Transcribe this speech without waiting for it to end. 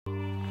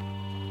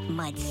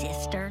mud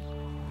sister.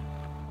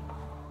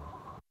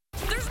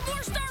 There's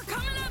more Star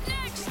coming up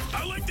next!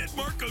 I like that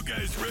Marco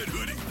guy's red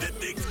hoodie. That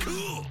thing's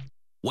cool.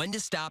 When to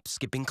stop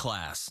skipping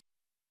class.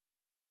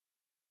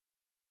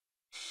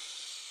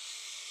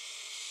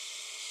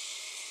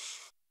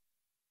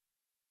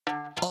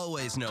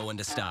 Always know when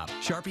to stop.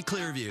 Sharpie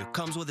Clearview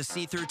comes with a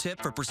see-through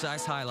tip for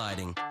precise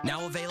highlighting.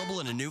 Now available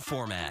in a new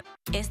format.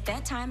 It's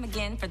that time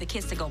again for the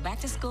kids to go back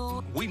to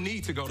school. We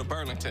need to go to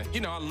Burlington.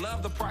 You know, I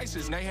love the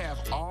prices. They have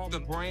all the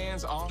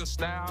brands, all the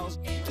styles.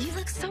 You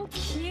look so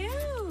cute.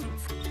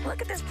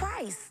 Look at this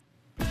price.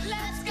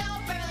 Let's go,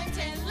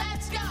 Burlington,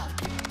 let's go!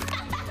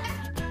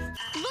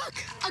 Look,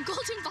 a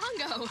golden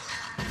bongo.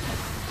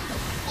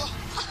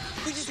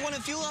 We just won a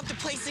Fuel Up to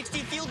Play 60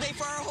 field day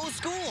for our whole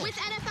school. With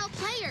NFL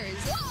players.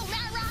 Whoa,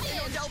 Matt Ryan!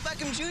 And Odell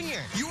Beckham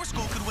Jr. Your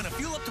school could win a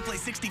Fuel Up to Play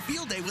 60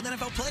 field day with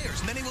NFL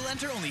players. Many will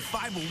enter, only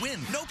 5 will win.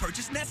 No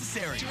purchase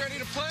necessary. You ready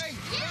to play?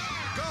 Yeah!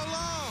 Go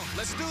long.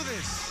 Let's do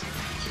this.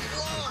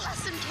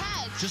 Awesome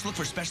catch. Just look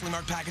for specially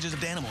marked packages of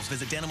Danimals.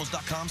 Visit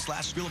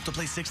Danimals.com/Fuel Up to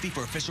Play 60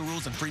 for official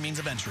rules and free means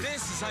of entry.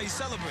 This is how you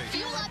celebrate.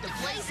 Fuel Up to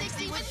Play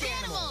 60 with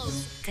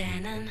Danimals.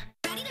 Dannon.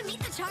 Ready to meet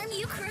the Charm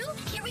U crew?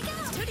 Here we go!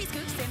 Tootie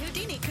Scoop, Sam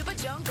Houdini, Koopa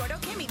Joan, Gordo,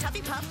 Kimmy,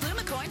 Tuffy Puff, Blue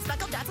McCoy,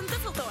 Speckle, Dats, and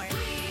Thistlethorn.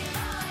 We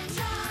are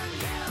Charm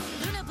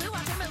U! Luna Blue,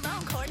 Walter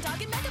Malone, Corn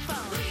Dog, and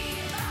Megaphone. We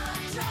are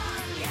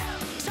Charm U!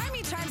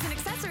 Charmy charms and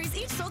accessories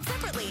each sold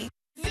separately.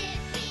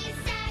 Zippy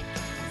sack,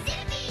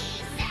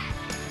 zippy sack.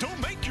 Don't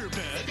make your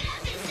bed. Zip it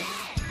up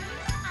instead.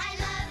 I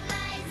love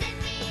my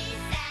zippy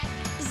sack.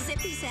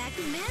 Zippy Sack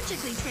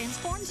magically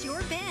transforms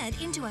your bed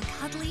into a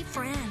cuddly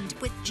friend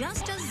with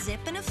just a zip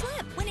and a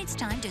flip. When it's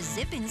time to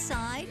zip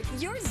inside,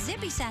 your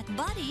Zippy Sack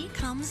buddy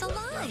comes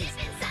alive. Zip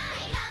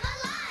inside, I'm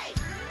alive.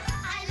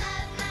 I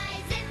love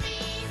my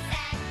zippy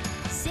sack.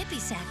 Zippy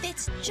Sack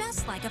fits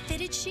just like a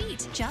fitted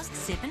sheet. Just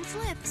zip and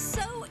flip.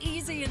 So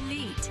easy and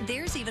neat.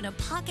 There's even a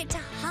pocket to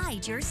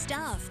hide your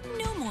stuff.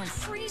 No more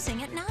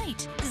freezing at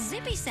night.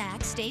 Zippy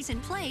Sack stays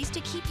in place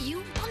to keep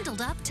you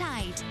bundled up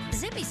tight.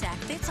 Zippy Sack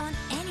fits on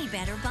any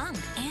bed or bunk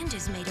and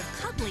is made of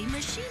cuddly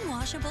machine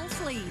washable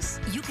fleece.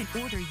 You can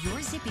order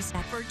your Zippy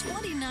Sack for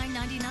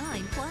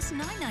 $29.99 plus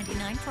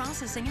 $9.99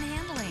 processing and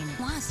handling.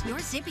 Plus, your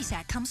Zippy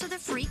Sack comes with a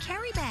free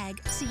carry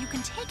bag, so you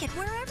can take it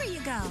wherever you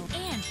go.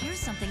 And here's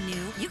something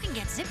new. You can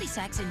get Zippy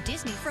Sacks in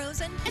Disney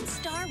Frozen and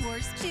Star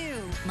Wars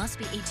too. Must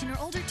be 18 or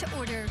older to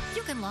order.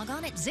 You can log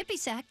on at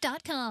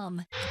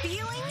zippysack.com.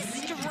 Feeling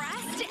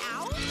stressed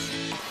out?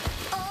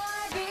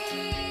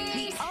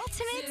 The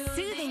ultimate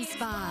soothing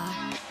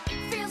spa.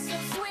 Feels so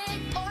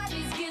sweet.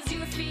 Orbeez gives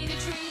your feet a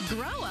treat.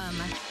 Grow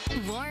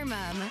 'em, warm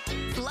 'em,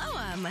 flow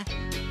 'em,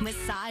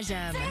 massage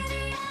 'em.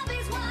 City of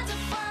these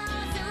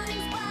waterfalls,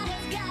 Soothing Spa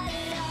has got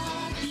it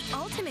all. The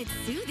ultimate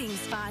soothing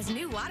spa's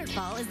new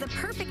waterfall is the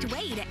perfect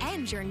way to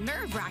end your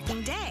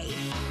nerve-wracking day.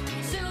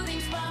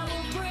 Soothing Spa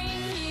will bring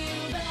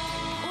you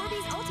back.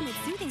 Orbeez Ultimate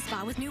Soothing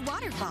Spa with new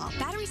waterfall.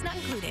 Batteries not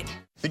included.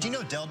 Did you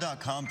know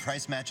Dell.com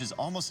price matches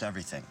almost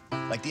everything?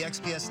 Like the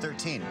XPS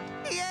 13.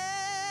 Yeah!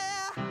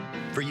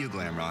 For you,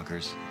 glam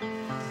rockers.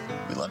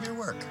 We love your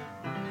work.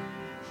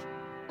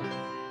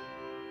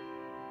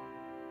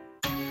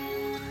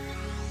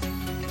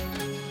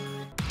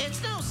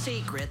 It's no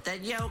secret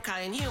that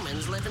yokai and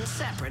humans live in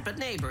separate but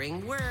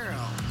neighboring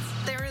worlds.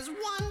 There is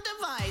one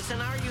device in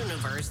our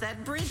universe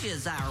that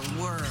bridges our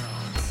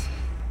worlds.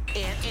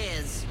 It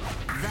is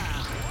the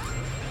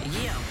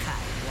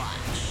Yokai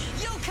Watch.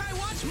 Yokai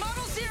Watch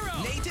Model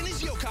Zero! Nate and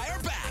his yokai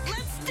are back!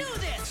 Let's do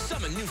this!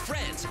 Summon new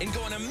friends and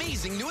go on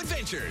amazing new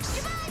adventures!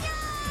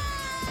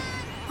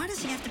 Why does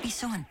he have to be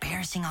so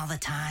embarrassing all the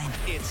time?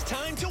 It's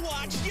time to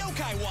watch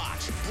Yokai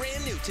Watch!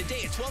 Brand new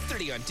today at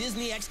 12:30 on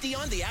Disney XD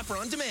on the app or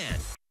on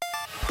demand.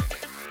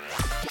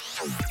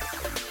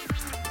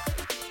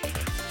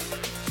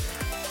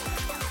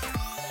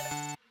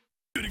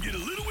 Gonna get a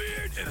little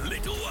weird and a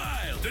little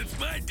wild. That's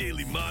my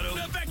daily motto.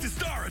 Now back to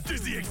Star on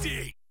Disney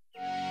XD.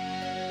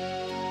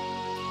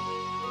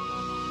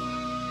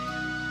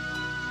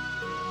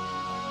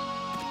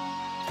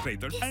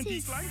 This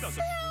is so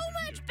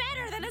much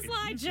better than a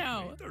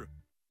slideshow.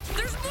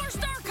 There's more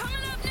Star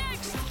coming up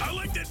next. I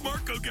like that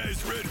Marco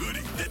guy's red hoodie.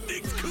 That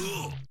thing's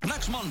cool.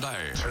 Next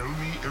Monday. Tell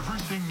me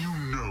everything you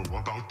know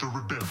about the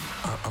rebellion.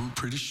 I'm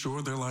pretty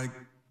sure they're like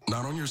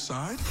not on your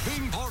side.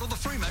 Being part of the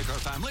Freemaker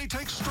family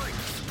takes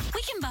strength.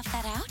 We can buff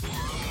that out.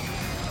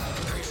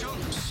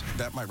 Patience.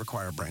 That might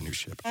require a brand new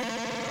ship.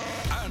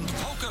 And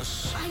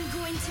focus. I'm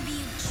going to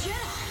be a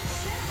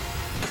Jedi.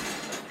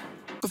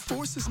 The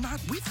Force is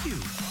not with you.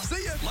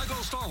 See ya. Lego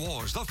Star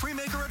Wars: The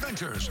Freemaker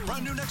Adventures.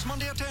 Brand new next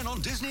Monday at 10 on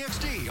Disney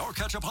XD, or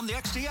catch up on the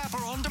XD app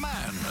or on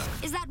demand.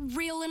 Is that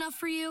real enough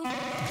for you?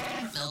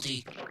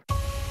 Melty.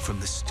 From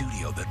the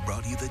studio that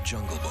brought you The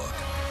Jungle Book,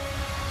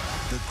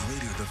 the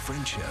greater the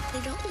friendship,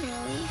 I don't want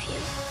to leave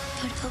you,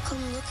 but they'll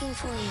come looking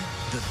for you.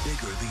 the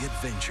bigger the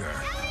adventure.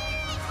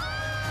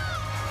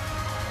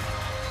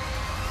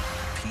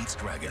 Pete's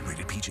Dragon,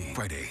 rated PG,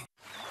 Friday.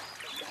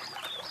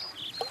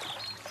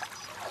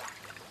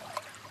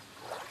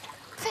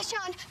 Fish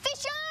on!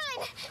 Fish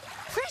on!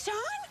 Fish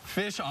on?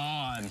 Fish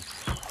on.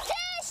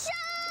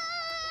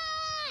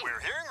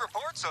 hearing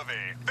reports of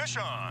a fish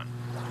on.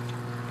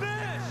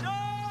 Fish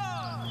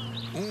on!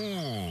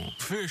 Ooh,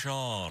 fish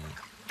on.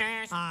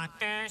 Fish on.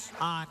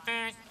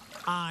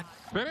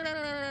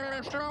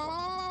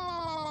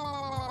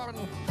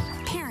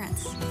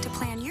 Parents, to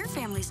plan your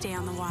family's day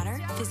on the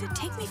water, visit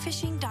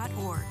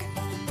takemefishing.org.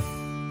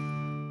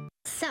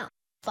 So,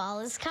 fall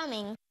is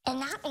coming,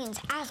 and that means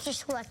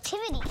after-school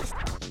activities.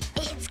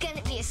 It's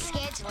gonna be a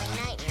scheduling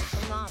nightmare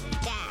for Mom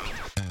and Dad.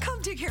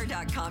 Come to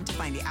care.com to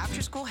find the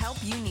after-school help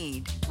you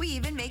need. We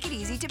even make it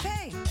easy to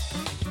pay.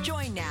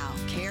 Join now,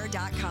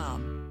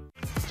 care.com.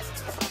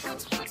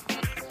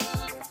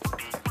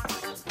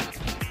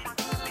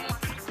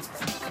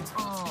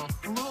 Oh,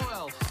 who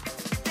else?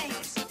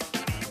 Thanks.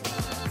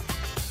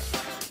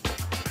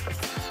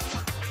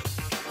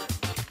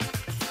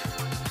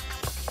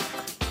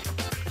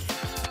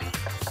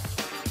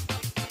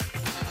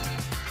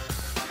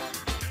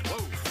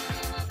 Whoa.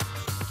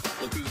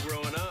 Look who's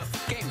growing up.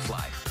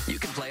 Gamefly. You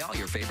can play all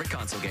your favorite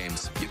console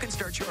games. You can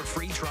start your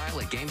free trial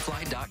at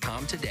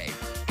gamefly.com today.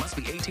 Must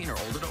be 18 or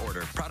older to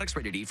order. Products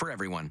rated E for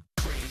everyone.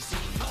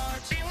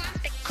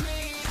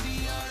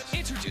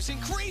 Introducing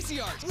Crazy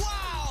Art.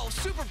 Wow!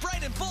 Super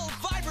bright and bold,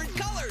 vibrant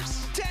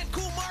colors. 10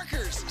 cool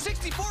markers.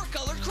 64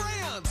 colored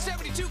crayons.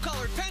 72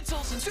 colored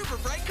pencils and super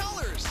bright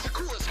colors. The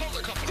coolest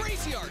color company.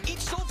 Crazy Art. Each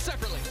sold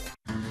separately.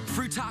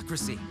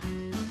 Fruitocracy.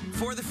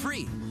 For the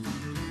free.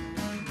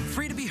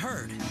 Free to be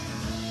heard.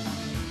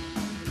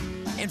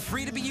 And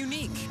free to be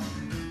unique.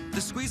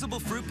 The squeezable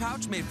fruit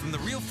pouch made from the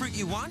real fruit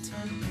you want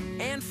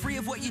and free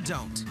of what you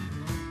don't.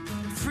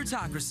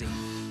 Fruitocracy.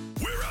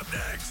 We're up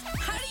next.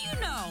 How do you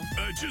know?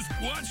 I just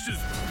watched it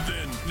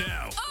then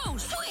now. Oh,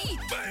 sweet.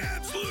 My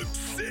abs look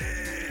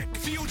sick.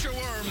 Future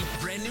Worm.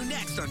 Brand new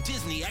next on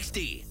Disney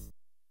XD.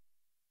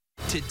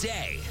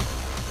 Today.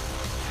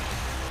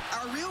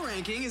 Our real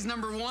ranking is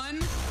number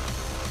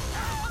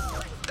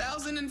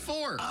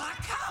 1,004.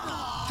 Come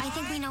on. I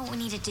think we know what we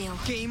need to do.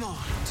 Game on.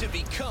 To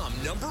become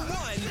number 1,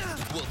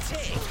 we'll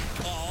take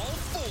all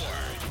 4.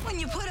 When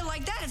you put it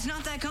like that, it's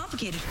not that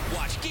complicated.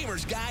 Watch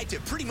Gamer's Guide to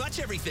pretty much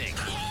everything.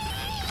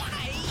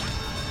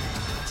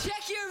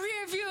 Check your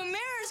rear view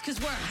mirrors, because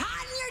we're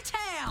hot in your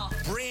tail.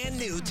 Brand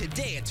new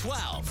today at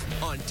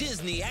 12 on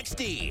Disney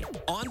XD,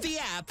 on the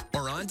app,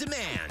 or on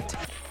demand.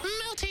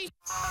 Melty.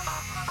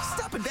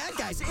 Stopping bad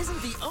guys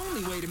isn't the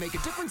only way to make a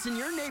difference in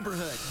your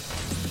neighborhood.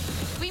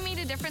 We made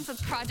a difference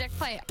with Project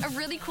Play, a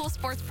really cool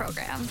sports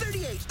program.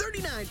 38,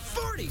 39,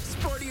 40.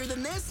 Sportier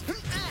than this?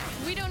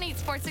 We donate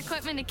sports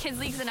equipment to kids'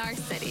 leagues in our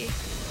city.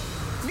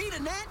 Need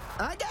a net?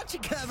 I got you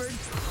covered.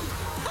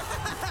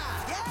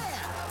 Yeah!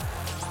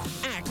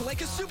 Act like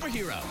a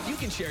superhero. You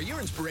can share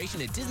your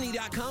inspiration at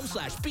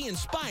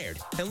disney.com/be-inspired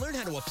and learn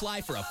how to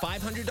apply for a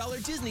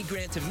 $500 Disney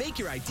grant to make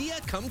your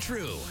idea come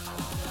true.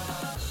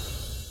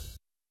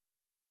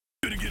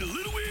 Gonna get a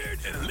little weird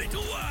and a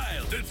little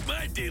wild. That's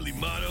my daily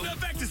motto. Now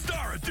back to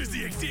Star on Disney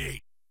XD.